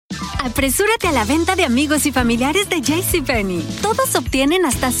Apresúrate a la venta de amigos y familiares de JCPenney. Todos obtienen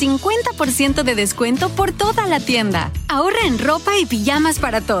hasta 50% de descuento por toda la tienda. Ahorra en ropa y pijamas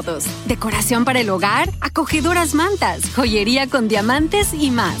para todos, decoración para el hogar, acogedoras mantas, joyería con diamantes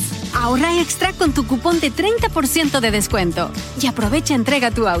y más. Ahorra extra con tu cupón de 30% de descuento. Y aprovecha entrega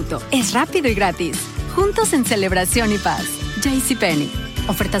tu auto. Es rápido y gratis. Juntos en celebración y paz. JCPenney.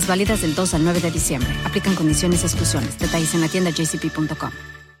 Ofertas válidas del 2 al 9 de diciembre. Aplican condiciones y exclusiones. Detalles en la tienda jcp.com.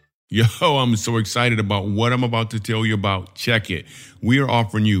 Yo, I'm so excited about what I'm about to tell you about. Check it. We are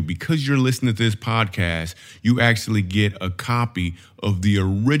offering you, because you're listening to this podcast, you actually get a copy of the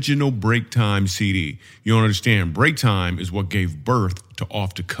original Break Time CD. You don't understand. Break Time is what gave birth to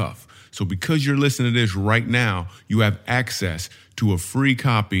Off the Cuff. So because you're listening to this right now, you have access to a free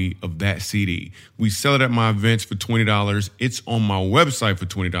copy of that CD. We sell it at my events for $20. It's on my website for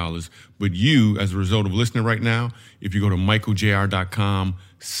 $20. But you, as a result of listening right now, if you go to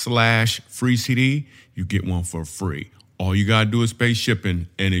michaeljr.com/free CD, you get one for free. All you got to do is pay shipping,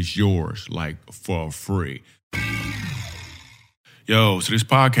 and it's yours, like, for free. Yo, so this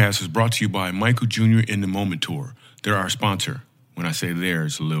podcast is brought to you by Michael Jr. in the Moment Tour. They're our sponsor. When I say there,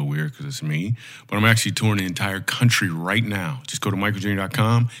 it's a little weird because it's me. But I'm actually touring the entire country right now. Just go to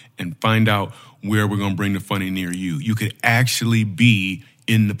michaeljr.com and find out where we're going to bring the funny near you. You could actually be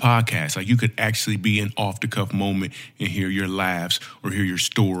in the podcast. Like, you could actually be an off-the-cuff moment and hear your laughs or hear your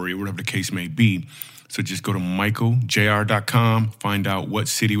story or whatever the case may be. So just go to michaeljr.com, find out what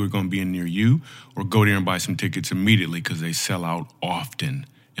city we're going to be in near you, or go there and buy some tickets immediately because they sell out often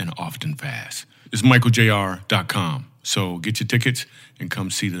and often fast. It's michaeljr.com. So get your tickets and come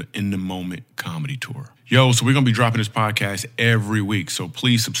see the In the Moment comedy tour. Yo, so we're going to be dropping this podcast every week. So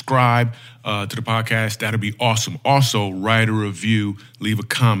please subscribe to the podcast. That'll be awesome. Also, write a review, leave a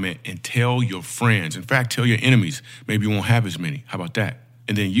comment, and tell your friends. In fact, tell your enemies. Maybe you won't have as many. How about that?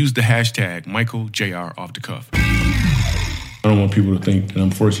 And then use the hashtag MichaelJR_off-the-cuff. I don't want people to think that I'm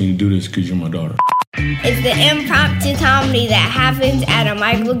forcing you to do this because you're my daughter. It's the impromptu comedy that happens at a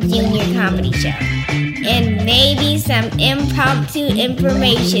Michael Jr. comedy show. And maybe some impromptu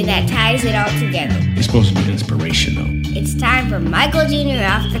information that ties it all together. It's supposed to be inspirational. It's time for Michael Jr.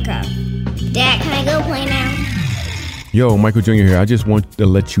 Off the Cuff. Dad, can I go play now? Yo, Michael Jr. here. I just want to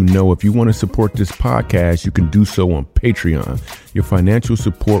let you know, if you want to support this podcast, you can do so on Patreon. Your financial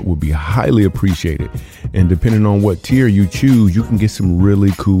support will be highly appreciated. And depending on what tier you choose, you can get some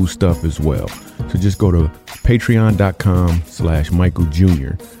really cool stuff as well. So just go to patreon.com/Michael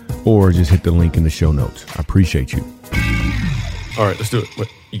Jr. or just hit the link in the show notes. I appreciate you. All right, let's do it. What,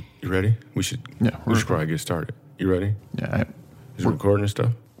 you ready? We should probably get started. You ready? Yeah. Is it recording and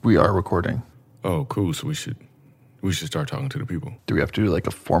stuff? We are recording. Oh, cool. So we should start talking to the people. Do we have to do like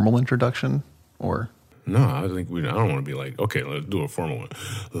a formal introduction or? No, I don't want to be like, okay, let's do a formal one.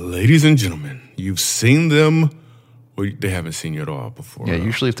 Ladies and gentlemen, you've seen them. Well, they haven't seen you at all before. Yeah,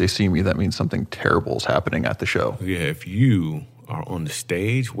 usually if they see me, that means something terrible is happening at the show. Yeah, if you are on the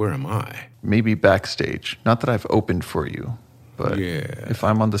stage, where am I? Maybe backstage. Not that I've opened for you, but if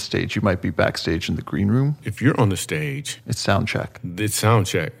I'm on the stage, you might be backstage in the green room. If you're on the stage, it's sound check. It's sound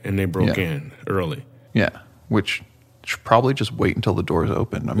check, and they broke in early. Yeah, which should probably just wait until the doors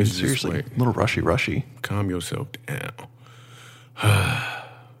open. I mean, seriously, a little rushy. Calm yourself down.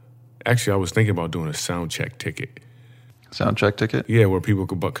 Actually, I was thinking about doing a sound check ticket. Sound check ticket? Yeah, where people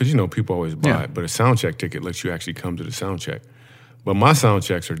could buy, because, people always buy it, but a sound check ticket lets you actually come to the sound check. But my sound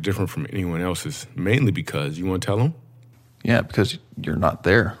checks are different from anyone else's, mainly because, you want to tell them? Yeah, because you're not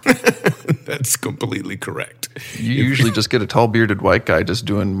there. That's completely correct. You usually just get a tall bearded white guy just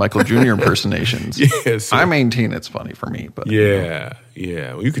doing Michael Jr. impersonations. Yes. I maintain it's funny for me, but yeah.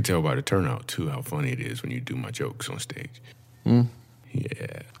 Well, you could tell by the turnout too how funny it is when you do my jokes on stage. Yeah.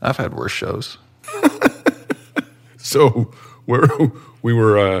 I've had worse shows. So we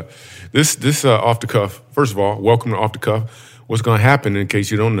were this off the cuff. First of all, welcome to Off the Cuff. What's going to happen, in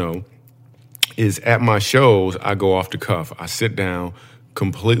case you don't know, is at my shows I go off the cuff. I sit down,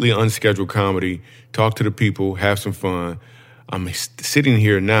 completely unscheduled comedy, talk to the people, have some fun. I'm sitting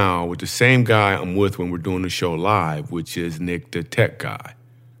here now with the same guy I'm with when we're doing the show live, which is Nick, the tech guy.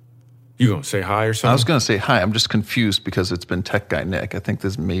 You gonna say hi or something? I was gonna say hi. I'm just confused because it's been tech guy Nick. I think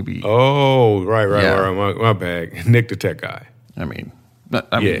this may be. Oh, right. My bad. Nick, the tech guy. I mean,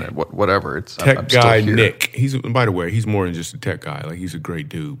 whatever. It's tech I'm guy still here. Nick. By the way, he's more than just a tech guy. Like, he's a great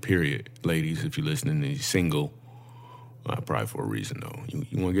dude. Period. Ladies, if you're listening and you're single, Probably for a reason, though.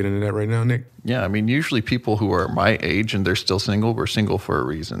 You want to get into that right now, Nick? Yeah, I mean, usually people who are my age and they're still single, we're single for a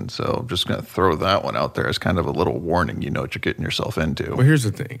reason. So I'm just going to throw that one out there as kind of a little warning. You know what you're getting yourself into. Well, here's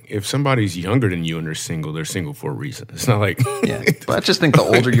the thing. If somebody's younger than you and they're single for a reason. It's not like... Yeah, but I just think the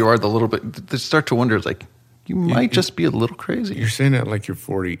older you are, the little bit... They start to wonder, like, you might just be a little crazy. You're saying that like you're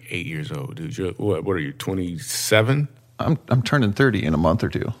 48 years old, dude. What are you, 27? I'm turning 30 in a month or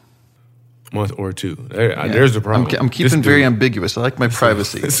two. Month or two. There's the problem. I'm keeping very ambiguous. I like my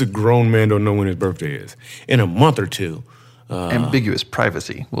privacy. It's a grown man don't know when his birthday is. In a month or two. Ambiguous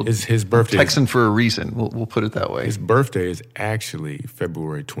privacy. His birthday. Texting for a reason. We'll put it that way. His birthday is actually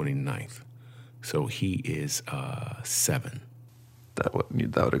February 29th. So he is 7. That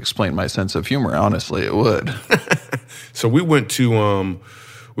would explain my sense of humor. Honestly, it would. So we went to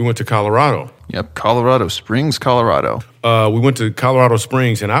Colorado. Yep, Colorado Springs, Colorado. We went to Colorado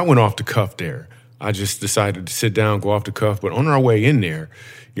Springs, and I went off the cuff there. I just decided to sit down, go off the cuff. But on our way in there,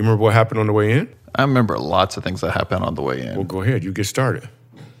 you remember what happened on the way in? I remember lots of things that happened on the way in. Well, go ahead. You get started.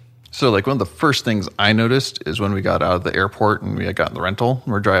 So, like, one of the first things I noticed is when we got out of the airport and we had gotten the rental,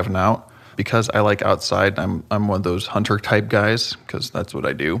 and we're driving out. Because I like outside, I'm one of those hunter-type guys, because that's what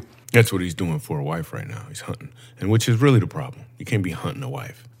I do. That's what he's doing for a wife right now. He's hunting, and which is really the problem. You can't be hunting a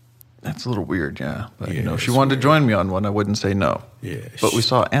wife. That's a little weird, yeah. But, Yeah, if she wanted to join me on one, I wouldn't say no. Yeah. But we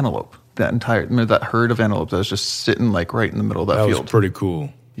saw antelope. Remember that herd of antelope that was just sitting, like, right in the middle of that field? That was pretty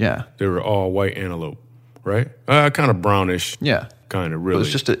cool. Yeah. They were all white antelope, right? Kind of brownish. Yeah. Kind of,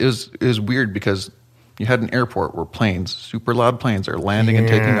 really. But it was weird because you had an airport where planes, super loud planes, are landing and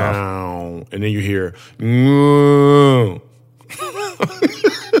taking off. And then you hear, no.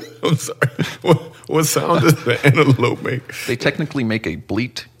 I'm sorry. What sound does the antelope make? They technically make a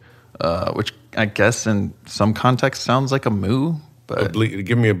bleat, which I guess in some context sounds like a moo. But A bleat.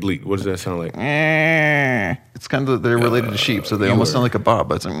 Give me a bleat. What does that sound like? It's kind of, they're related to sheep, so they almost sound like a bob.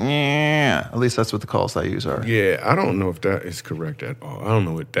 But it's like, at least that's what the calls I use are. Yeah, I don't know if that is correct at all. I don't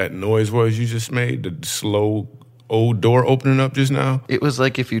know what that noise was you just made, the slow old door opening up just now. It was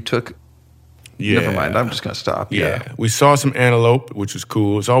like if you took... Yeah. Never mind, I'm just going to stop. Yeah. We saw some antelope, which was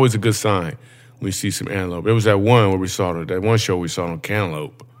cool. It's always a good sign when we see some antelope. It was that one where we saw that one show we saw on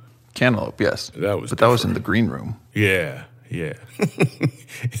cantaloupe. Cantaloupe, yes. That was that was in the green room. Yeah. And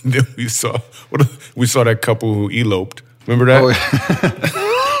then we saw that couple who eloped. Remember that? Oh,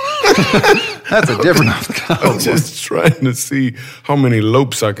 that's a different I'm just trying to see how many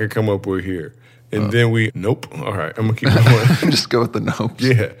lopes I can come up with here. And then nope. All right, I'm going to keep going. Just go with the nopes.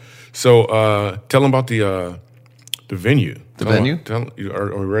 Yeah. So tell them about the venue. The venue?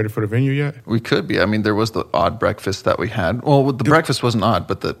 Are we ready for the venue yet? We could be. I mean, there was the odd breakfast that we had. Well, the breakfast wasn't odd,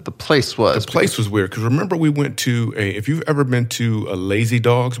 but the place was. The place was weird because remember we went to if you've ever been to a Lazy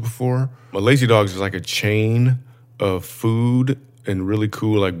Dogs before, a Lazy Dogs is like a chain of food and really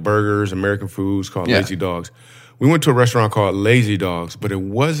cool like burgers, American foods called Lazy Dogs. We went to a restaurant called Lazy Dogs, but it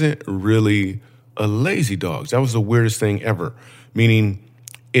wasn't really a Lazy Dogs. That was the weirdest thing ever, meaning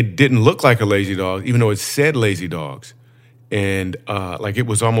it didn't look like a Lazy Dog, even though it said Lazy Dogs. And like it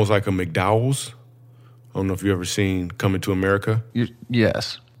was almost like a McDowell's. I don't know if you've ever seen Coming to America.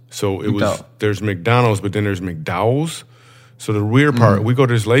 Yes. So there's McDonald's, but then there's McDowell's. So the weird part, we go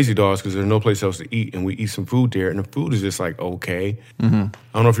to this Lazy Dogs because there's no place else to eat, and we eat some food there, and the food is just like, okay. Mm-hmm. I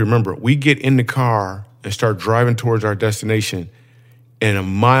don't know if you remember. We get in the car and start driving towards our destination, and a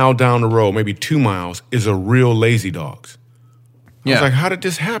mile down the road, maybe 2 miles, is a real Lazy Dogs. I was like, how did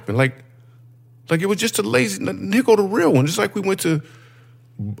this happen? Like it was just a lazy, here go the real one. Just like we went to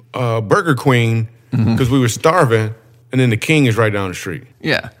Burger Queen because we were starving, and then the King is right down the street.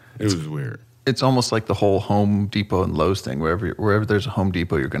 Yeah. It was weird. It's almost like the whole Home Depot and Lowe's thing. Wherever there's a Home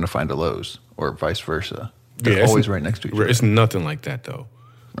Depot, you're going to find a Lowe's, or vice versa. They're always right next to each other. It's nothing like that, though,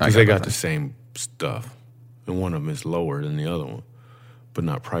 because they got the same stuff, and one of them is lower than the other one, but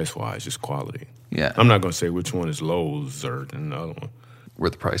not price-wise, just quality. Yeah. I'm not going to say which one is Lowe's or than the other one. Where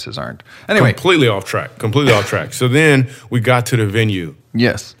the prices aren't. Anyway. Completely off track. So then we got to the venue.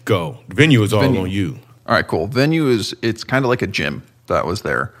 Yes. Go. The venue is all on you. All right, cool. Venue it's kind of like a gym that was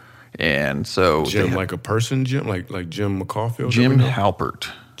there. And so. Gym like a person gym? Like Jim McCaulfield? Jim Halpert.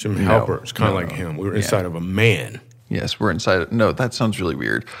 Jim Halpert. It's kind of like him. We were inside of a man. Yes, we're inside. No, that sounds really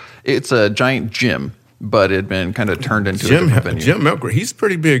weird. It's a giant gym. But it had been kind of turned into a different venue. Jim Halpert, he's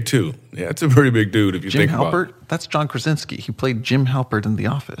pretty big too. Yeah, that's a pretty big dude if you think about it. Jim Halpert? That's John Krasinski. He played Jim Halpert in The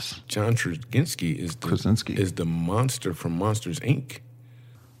Office. John Krasinski is the monster from Monsters, Inc.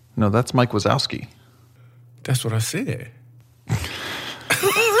 No, that's Mike Wazowski. That's what I said.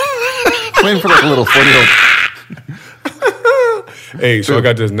 Waiting for like a little 40-year-old. Hey, so I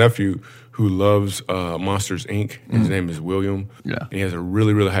got this nephew who loves Monsters, Inc. His name is William. Yeah. And he has a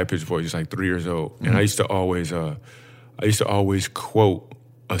really, really high-pitched voice. He's like 3 years old. And I used to always quote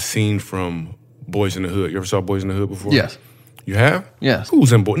a scene from Boys in the Hood. You ever saw Boys in the Hood before? Yes. You have? Yes.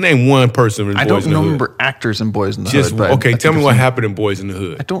 Who's in Boys? Name one person in Boys in the Hood. I don't remember actors in Boys in the Hood. But okay, tell me I've what seen happened in Boys in the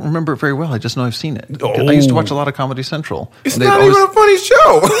Hood. I don't remember it very well. I just know I've seen it. Oh. I used to watch a lot of Comedy Central. It's not even a funny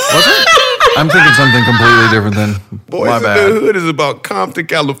show. Was it? I'm thinking something completely different than Boys my in bad. the Hood is about Compton,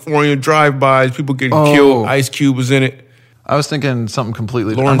 California, drive-bys, people getting killed. Ice Cube was in it. I was thinking something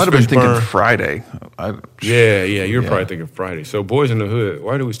completely different. I Lawrence might have been Fishburne. thinking Friday. Yeah, you're probably thinking Friday. So Boys in the Hood,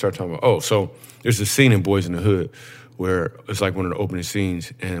 why did we start talking about? Oh, so there's a scene in Boys in the Hood where it's like one of the opening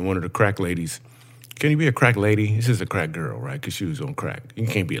scenes, and one of the crack ladies, can you be a crack lady? This is a crack girl, right? Because she was on crack. You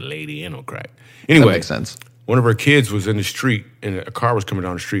can't be a lady and on crack. Anyway, That makes sense. one of her kids was in the street, and a car was coming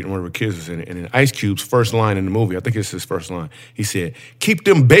down the street, and one of her kids was in it. And in Ice Cube's first line in the movie, I think it's his first line, he said, "Keep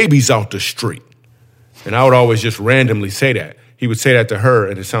them babies out the street." And I would always just randomly say that. He would say that to her,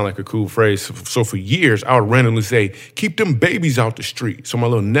 and it sounded like a cool phrase. So for years, I would randomly say, "Keep them babies out the street." So my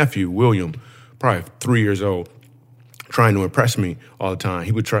little nephew, William, probably 3 years old, trying to impress me all the time.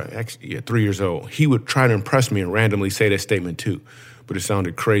 He would try, 3 years old. He would try to impress me and randomly say that statement too. But it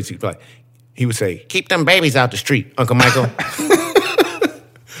sounded crazy. Like, he would say, "Keep them babies out the street, Uncle Michael."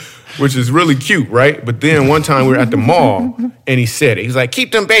 Which is really cute, right? But then one time we were at the mall, and he said it. He was like,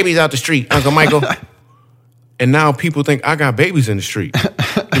 "Keep them babies out the street, Uncle Michael." And now people think I got babies in the street.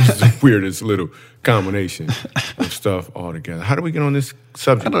 It's the weirdest little combination of stuff all together. How do we get on this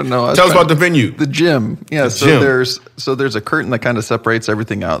subject? I don't know. Tell us about the venue. The gym. Yeah, gym. There's a curtain that kind of separates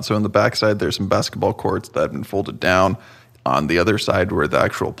everything out. So in the backside, there's some basketball courts that have been folded down. On the other side, where the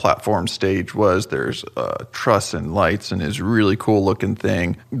actual platform stage was, there's truss and lights, and it's a really cool looking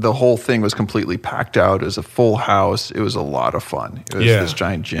thing. The whole thing was completely packed out. It was a full house. It was a lot of fun. It was this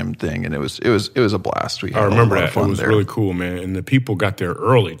giant gym thing, and it was a blast. We had I remember a lot that. of fun It was there. really cool, man. And the people got there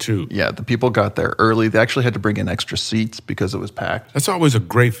early, too. Yeah, the people got there early. They actually had to bring in extra seats because it was packed. That's always a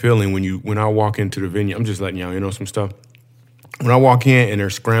great feeling when I walk into the venue. I'm just letting y'all know some stuff. When I walk in and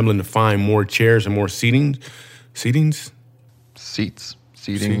they're scrambling to find more chairs and more seating, Seating.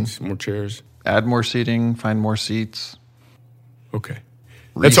 more chairs. Add more seating, find more seats. Okay.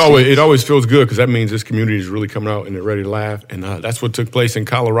 It always feels good because that means this community is really coming out and they're ready to laugh. And that's what took place in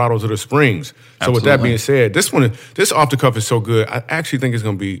Colorado to the Springs. So with that being said, this off the cuff is so good. I actually think it's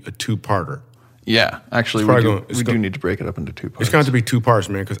going to be a two-parter. Yeah, actually, we do need to break it up into two parts. It's going to be two parts,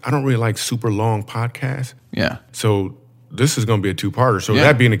 man, because I don't really like super long podcasts. Yeah. So this is going to be a two-parter. So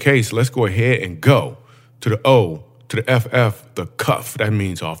that being the case, let's go ahead and go to the O, to the FF, the cuff. That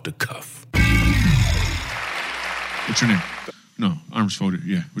means off the cuff. What's your name? No, arms folded.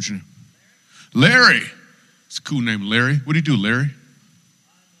 Yeah, what's your name? Larry. It's a cool name, Larry. What do you do, Larry?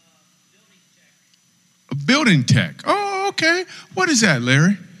 A building tech. Oh, okay. What is that,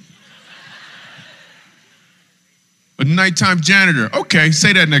 Larry? A nighttime janitor. Okay,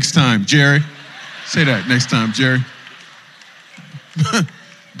 say that next time, Jerry. Say that next time, Jerry.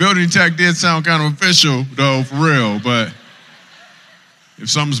 Building tech did sound kind of official, though, for real, but if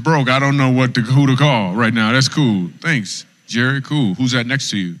something's broke, I don't know who to call right now. That's cool. Thanks, Jerry. Cool. Who's that next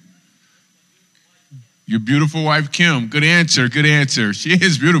to you? Your beautiful wife, Kim. Good answer. Good answer. She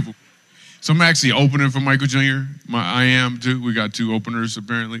is beautiful. So I'm actually opening for Michael Jr. I am, too. We got two openers,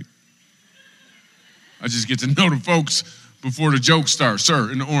 apparently. I just get to know the folks before the joke starts.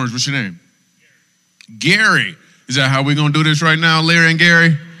 Sir, in the orange, what's your name? Gary. Is that how we're going to do this right now, Larry and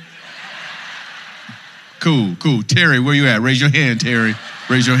Gary? Cool. Terry, where you at? Raise your hand, Terry.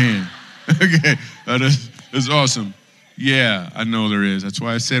 Raise your hand. Okay, that's awesome. Yeah, I know there is. That's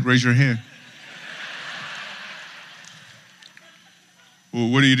why I said raise your hand. Well,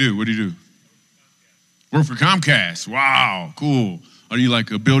 what do you do? Work for Comcast. Wow, cool. Are you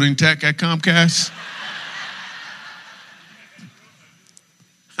like a building tech at Comcast?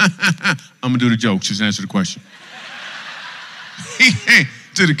 I'm going to do the jokes. Just answer the question. He came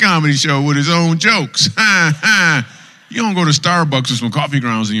to the comedy show with his own jokes. You don't go to Starbucks with some coffee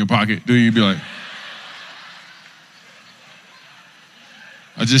grounds in your pocket, do you? You be like,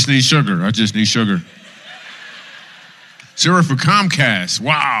 I just need sugar. Sarah for Comcast.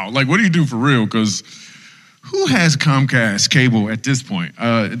 Wow. Like, what do you do for real? Because who has Comcast cable at this point?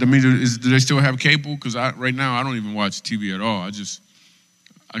 Do they still have cable? Because right now I don't even watch TV at all. I just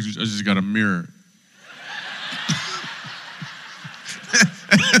got a mirror.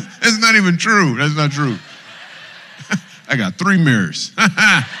 That's not even true. That's not true. I got 3 mirrors.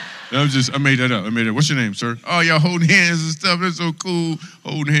 I made that up. What's your name, sir? Oh, y'all holding hands and stuff. That's so cool.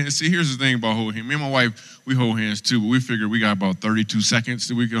 Holding hands. See, here's the thing about holding hands. Me and my wife, we hold hands too, but we figured we got about 32 seconds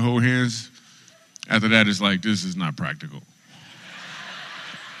that we can hold hands. After that, it's like, this is not practical.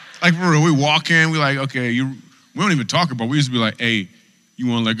 Like, for real, we walk in, we like, okay, we don't even talk about it. We used to be like, hey, you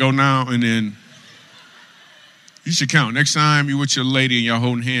want to let go now? And then you should count. Next time you with your lady and y'all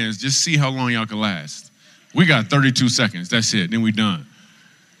holding hands, just see how long y'all can last. We got 32 seconds. That's it. Then we done.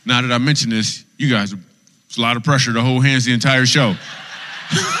 Now that I mentioned this, you guys, it's a lot of pressure to hold hands the entire show.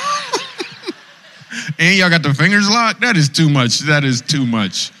 And y'all got the fingers locked? That is too much. That is too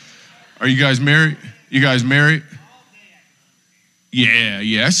much. Are you guys married? You guys married? Yeah,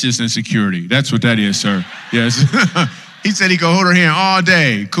 that's just insecurity. That's what that is, sir. Yes. He said he could hold her hand all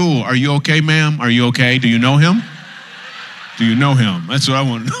day. Cool. Are you okay, ma'am? Are you okay? Do you know him? Do you know him? That's what I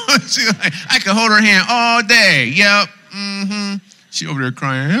want to know. She's like, I can hold her hand all day. Yep. Mm-hmm. She over there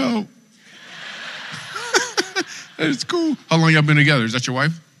crying, help. That is cool. How long y'all been together? Is that your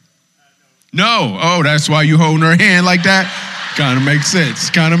wife? No. Oh, that's why you holding her hand like that? Kind of makes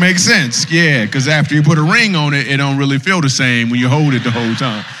sense. Yeah, because after you put a ring on it, it don't really feel the same when you hold it the whole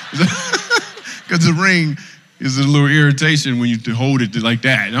time. Because the ring is a little irritation when you hold it like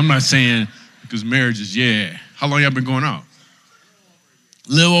that. And I'm not saying because marriage is, yeah. How long y'all been going out?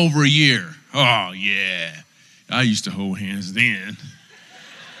 A little over a year. Oh, yeah. I used to hold hands then.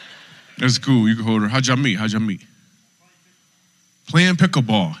 That's cool. You can hold her. How'd y'all meet? Playing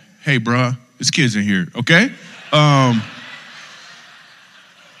pickleball. Hey, bruh, there's kids in here, okay? I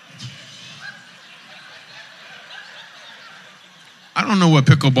don't know what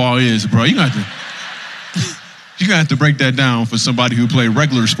pickleball is, bro. You're gonna have to break that down for somebody who play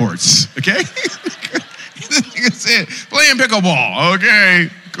regular sports, okay? Like I said, playing pickleball. Okay,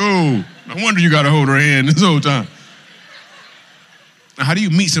 cool. No wonder you got to hold her hand this whole time. Now, how do you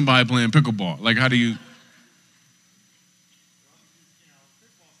meet somebody playing pickleball? Like, how do you?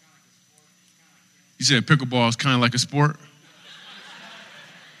 You said pickleball is kind of like a sport,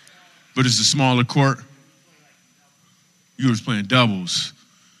 but it's a smaller court. You were playing doubles.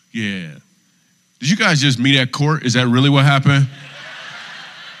 Yeah. Did you guys just meet at court? Is that really what happened?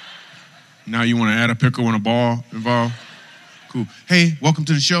 Now you want to add a pickle and a ball involved? Cool. Hey, welcome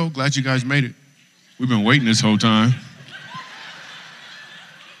to the show. Glad you guys made it. We've been waiting this whole time.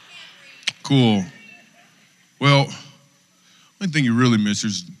 Cool. Well, one thing you really miss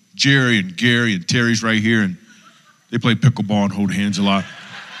is Jerry and Gary and Terry's right here, and they play pickleball and hold hands a lot.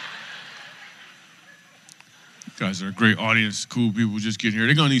 You guys are a great audience, cool people just getting here.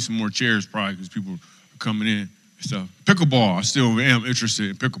 They're going to need some more chairs probably because people are coming in and stuff. Pickleball, I still am interested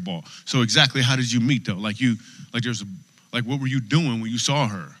in pickleball. So exactly how did you meet though? Like what were you doing when you saw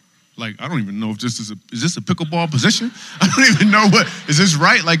her? Like, I don't even know if is this a pickleball position? I don't even know is this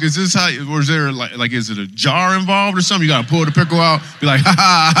right? Like, is this how, or is there like is it a jar involved or something? You got to pull the pickle out, be like, ha,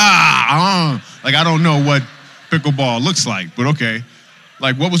 ha, ha, Like, I don't know what pickleball looks like, but okay.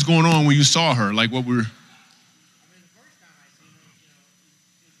 Like, what was going on when you saw her? Like, what were...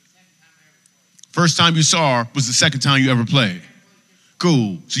 First time you saw her was the second time you ever played.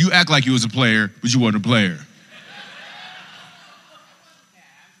 Cool. So you act like you was a player, but you wasn't a player.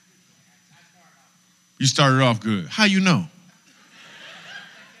 You started off good. How you know?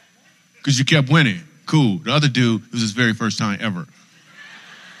 Because you kept winning. Cool. The other dude, it was his very first time ever.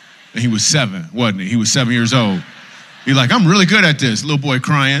 And he was 7, wasn't he? He was 7 years old. He's like, I'm really good at this. Little boy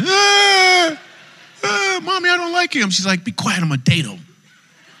crying. Mommy, I don't like him. She's like, be quiet, I'm going to date him.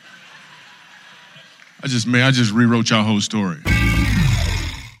 I just rewrote y'all whole story.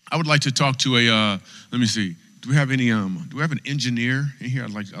 I would like to talk to let me see. Do we have an engineer in here?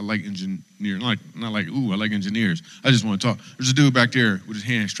 I like engineer. Not like, ooh, I like engineers. I just want to talk. There's a dude back there with his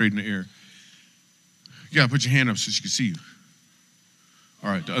hand straight in the air. You got to put your hand up so she can see you.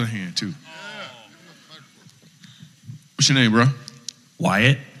 All right, the other hand too. What's your name, bro?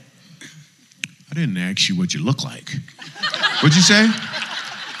 Wyatt. I didn't ask you what you look like. What'd you say?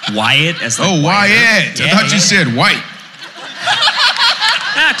 Wyatt as like Wyatt. Yeah, I thought you said white.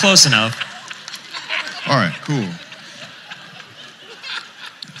 Close enough. All right, cool.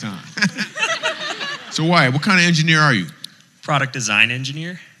 So Wyatt, what kind of engineer are you? Product design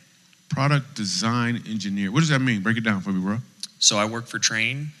engineer. Product design engineer. What does that mean? Break it down for me, bro. So I work for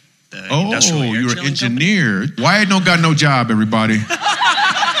Trane, the industrial air you're an chilling engineer. Wyatt don't got no job, everybody.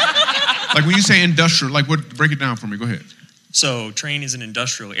 Like when you say industrial, like what? Break it down for me. Go ahead. So Trane is an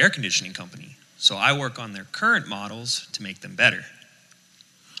industrial air conditioning company. So I work on their current models to make them better.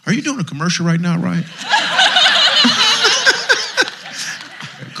 Are you doing a commercial right now, right?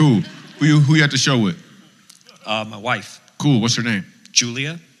 Cool. Who you at the show with? My wife. Cool. What's her name?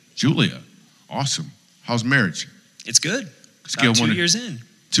 Julia. Julia. Awesome. How's marriage? It's good. Scale About 2 1 to- years in.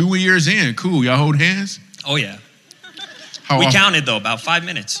 2 years in. Cool. Y'all hold hands? Oh, yeah. How We often? counted, though, about 5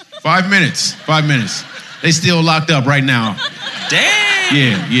 minutes. 5 minutes. 5 minutes. They still locked up right now.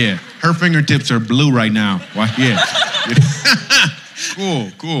 Dang! Yeah. Her fingertips are blue right now. Why? Yeah.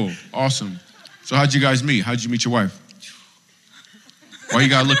 Cool. Awesome. So how'd you guys meet? How'd you meet your wife? Why you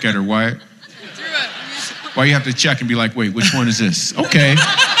gotta look at her, Wyatt? Why you have to check and be like, wait, which one is this? Okay.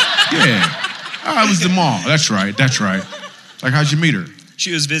 Yeah. Oh, it was the mall. That's right. Like, how'd you meet her?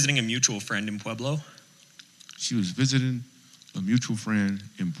 She was visiting a mutual friend in Pueblo. She was visiting a mutual friend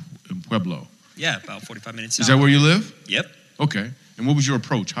in Pueblo. Yeah, about 45 minutes Is south. that where you live? Yep. Okay. And what was your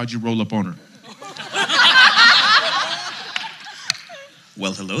approach? How'd you roll up on her?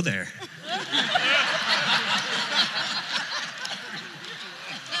 Well, hello there.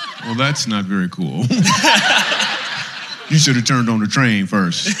 Well, that's not very cool. You should have turned on the train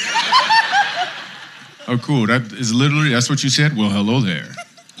first. Oh, cool. That's what you said? Well, hello there.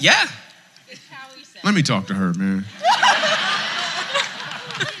 Yeah. Let me talk to her, man.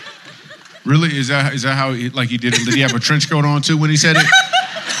 Really? Is that how he did it? Did he have a trench coat on too when he said it?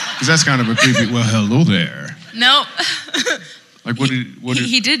 Because that's kind of a creepy, well, hello there. No. Like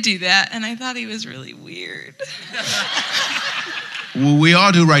He did do that, and I thought he was really weird. Well, we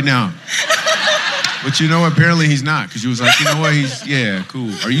all do right now. But you know, apparently he's not, because you was like, you know what, yeah,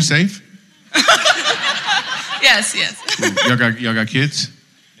 cool. Are you safe? Yes. Cool. Y'all got kids?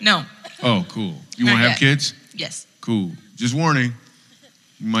 No. Oh, cool. You Not want to have yet. kids? Yes. Cool. Just warning,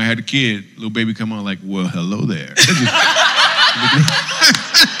 you might have a kid, little baby come on like, well, hello there.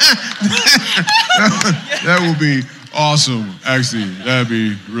 That would be awesome, actually. That'd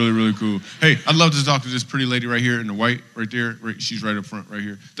be really, really cool. Hey, I'd love to talk to this pretty lady right here in the white, right there. She's right up front, right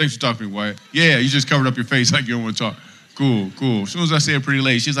here. Thanks for talking to me, Wyatt. Yeah, you just covered up your face like you don't want to talk. Cool. As soon as I say a pretty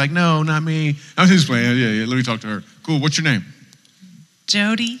lady, she's like, no, not me. I'm just playing. Yeah, let me talk to her. Cool, what's your name?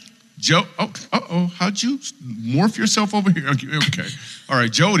 Jody. How'd you morph yourself over here? Okay. All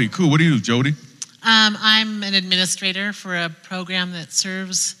right, Jody, cool. What do you do, Jody? I'm an administrator for a program that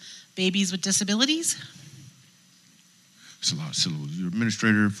serves babies with disabilities. It's a lot of syllables. You're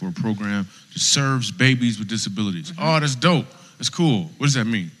administrator for a program that serves babies with disabilities. Oh, that's dope. That's cool. What does that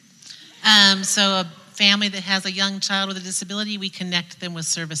mean? So a family that has a young child with a disability, we connect them with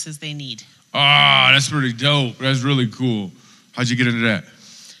services they need. Ah, that's pretty dope. That's really cool. How'd you get into that?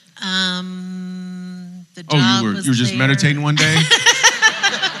 The job you were was just there. meditating one day?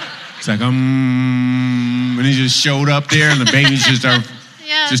 It's like, and he just showed up there and the babies just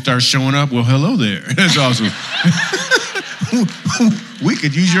start showing up. Well, hello there. That's awesome. We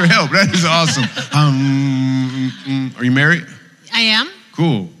could use your help. That is awesome. Are you married? I am.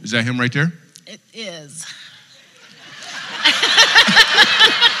 Cool. Is that him right there? It is.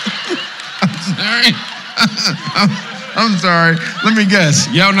 I'm sorry. Let me guess.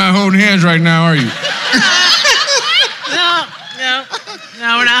 Y'all not holding hands right now, are you?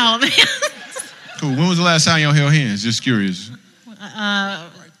 No, we're not holding hands. Cool. When was the last time y'all held hands? Just curious.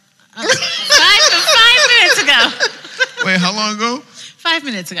 5 minutes ago. Wait, how long ago? 5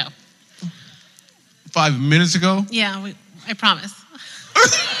 minutes ago. 5 minutes ago? Yeah, I promise.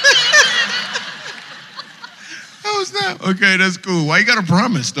 How was that? Okay, that's cool. Why you got to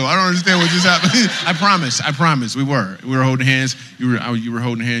promise, though? I don't understand what just happened. I promise. We were holding hands. You were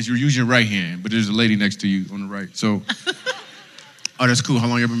holding hands. You were using your right hand, but there's a lady next to you on the right. So, oh, that's cool. How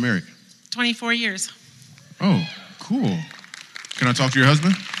long you been married? 24 years. Oh, cool. Can I talk to your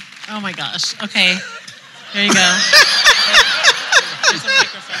husband? Oh my gosh. Okay. There you go. There's a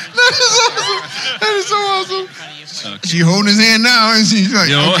microphone. That is so awesome. She holding his hand now, and she's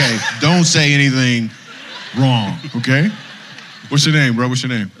like, okay, don't say anything wrong, okay? What's your name, bro? What's your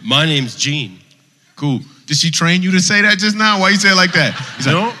name? My name's Gene. Cool. Did she train you to say that just now? Why you say it like that? He's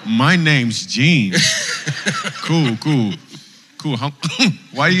like, my name's Gene. Cool.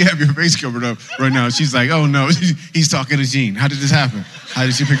 Why do you have your face covered up right now? She's like, oh no, he's talking to Gene. How did this happen? How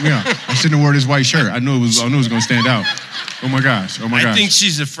did she pick me up? I shouldn't have worn this white shirt. I knew it was gonna stand out. Oh my gosh. I think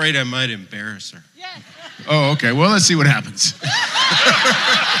she's afraid I might embarrass her. Oh, okay. Well, let's see what happens.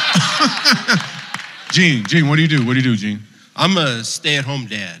 Gene, what do you do? What do you do, Gene? I'm a stay-at-home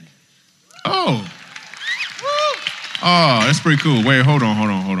dad. Oh, that's pretty cool. Wait, hold on.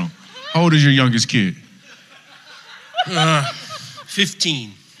 How old is your youngest kid?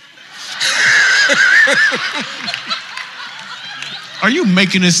 15. Are you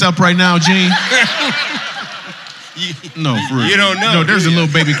making this up right now, Gene? No, for real. You don't know. No, there's a little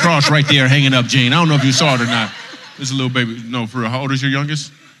baby cross right there hanging up, Gene. I don't know if you saw it or not. There's a little baby. No, for real. How old is your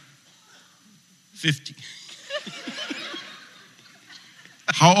youngest? 50.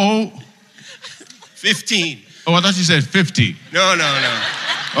 How old? 15. Oh, I thought you said 50. No.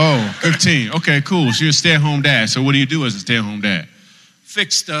 Oh, 15. Okay, cool. So you're a stay-at-home dad. So what do you do as a stay-at-home dad?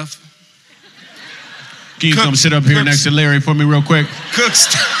 Fix stuff. Can you come sit up here next to Larry for me real quick? Cook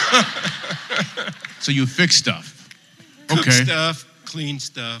stuff. So you fix stuff. Cook Okay. stuff, clean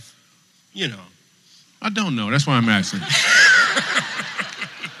stuff, you know. I don't know. That's why I'm asking.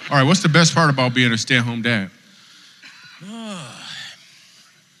 All right, what's the best part about being a stay-at-home dad?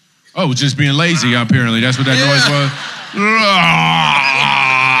 Oh, just being lazy, apparently. That's what that noise was.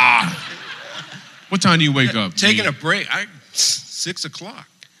 What time do you wake up? Taking a break. 6 o'clock.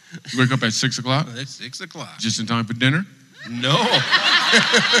 You wake up at 6 o'clock? It's 6 o'clock. Just in time for dinner? No.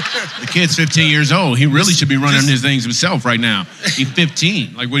 The kid's 15 years old. He really should be running his things himself right now. He's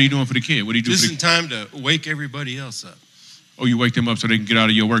 15. Like, what are you doing for the kid? What do you do Just for the in time to wake everybody else up. Oh, you wake them up so they can get out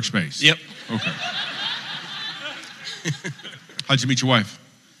of your workspace? Yep. Okay. How'd you meet your wife?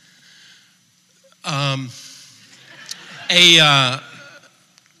 I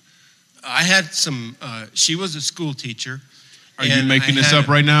had some, she was a school teacher. Are you making this up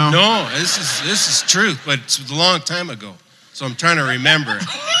right now? No, this is truth, but it's a long time ago. So I'm trying to remember it.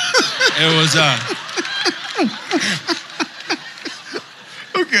 It was,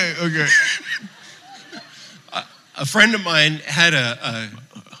 Okay. A friend of mine had a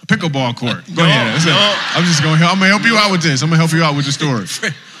pickleball court. Go No, ahead. no. I'm going to help you out with this. I'm going to help you out with the story.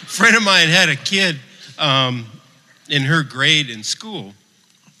 friend of mine had a kid in her grade in school.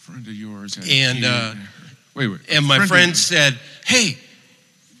 A friend of yours had And, a kid. Wait. And my friend said, hey,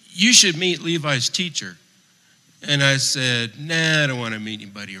 you should meet Levi's teacher. And I said, nah, I don't want to meet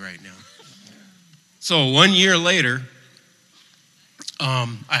anybody right now. So 1 year later, I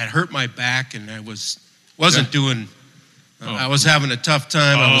had hurt my back and I wasn't doing, I was having a tough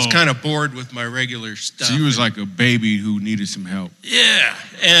time. I was kind of bored with my regular stuff. So you was like a baby who needed some help. Yeah.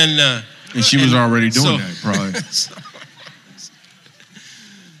 And she was already doing that, probably.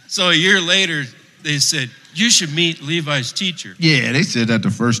 So a year later, they said, you should meet Levi's teacher. Yeah, they said that the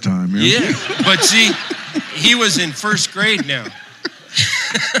first time. Yeah, but see, he was in first grade now.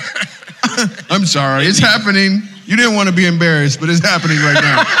 I'm sorry, it's happening. You didn't want to be embarrassed, but it's happening right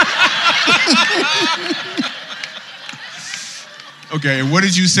now. Okay, and what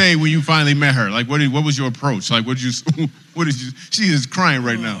did you say when you finally met her? Like, what was your approach? Like, what did you? She is crying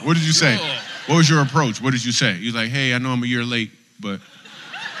right now. What did you say? What was your approach? What did you say? You was like, hey, I know I'm a year late, but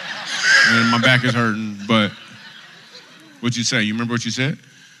and my back is hurting, but what'd you say? You remember what you said?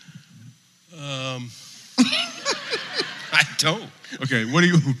 I don't. Okay, what do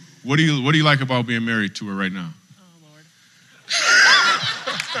you like about being married to her right now? Oh, Lord.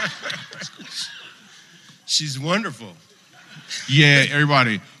 She's wonderful. Yeah,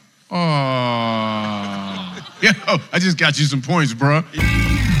 everybody. Oh, yeah. I just got you some points, bro.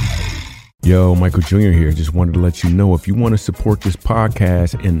 Yo, Michael Jr. here. Just wanted to let you know if you want to support this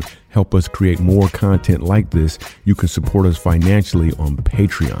podcast and help us create more content like this, you can support us financially on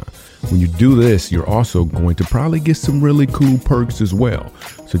Patreon. When you do this, you're also going to probably get some really cool perks as well.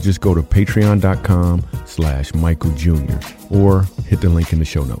 So just go to patreon.com/Michael Jr. or hit the link in the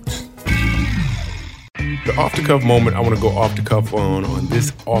show notes. The off-the-cuff moment I want to go off-the-cuff on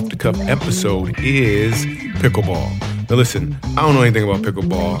this off-the-cuff episode is pickleball. Now listen, I don't know anything about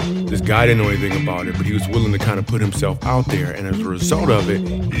pickleball. This guy didn't know anything about it, but he was willing to kind of put himself out there. And as a result of it,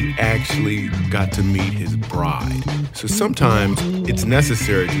 he actually got to meet his bride. So sometimes it's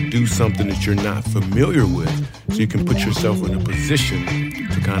necessary to do something that you're not familiar with so you can put yourself in a position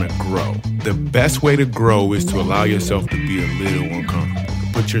to kind of grow. The best way to grow is to allow yourself to be a little uncomfortable.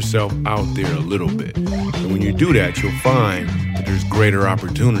 Put yourself out there a little bit. And when you do that, you'll find that there's greater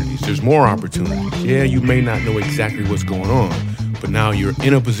opportunities. There's more opportunities. Yeah, you may not know exactly what's going on, but now you're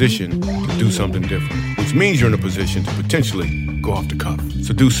in a position to do something different, which means you're in a position to potentially go off the cuff.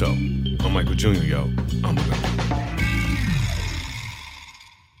 So do so. I'm Michael Jr., yo. I'm a go.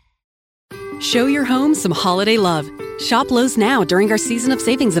 Show your home some holiday love. Shop Lowe's now during our Season of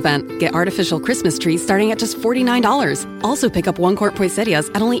Savings event. Get artificial Christmas trees starting at just $49. Also pick up 1-quart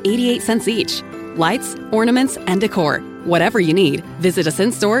poinsettias at only 88 cents each. Lights, ornaments, and decor. Whatever you need, visit us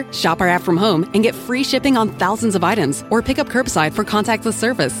in-store, shop our app from home, and get free shipping on thousands of items, or pick up curbside for contactless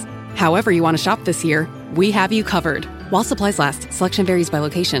service. However you want to shop this year, we have you covered. While supplies last, selection varies by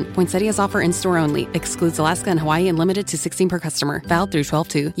location. Poinsettias offer in-store only. Excludes Alaska and Hawaii and limited to 16 per customer. Valid through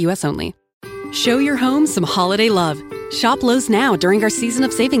 12/2, U.S. only. Show your home some holiday love. Shop Lowe's now during our Season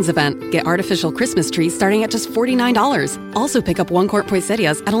of Savings event. Get artificial Christmas trees starting at just $49. Also pick up 1-quart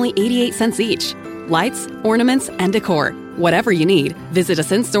poinsettias at only 88 cents each. Lights, ornaments, and decor. Whatever you need, visit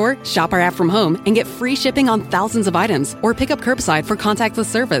us in-store, shop our app from home, and get free shipping on thousands of items or pick up curbside for contactless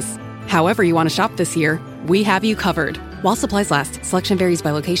service. However you want to shop this year, we have you covered. While supplies last, selection varies by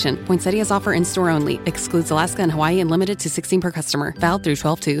location. Poinsettia's offer in-store only. Excludes Alaska and Hawaii and limited to 16 per customer. Valid through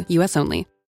 12/2, U.S. only.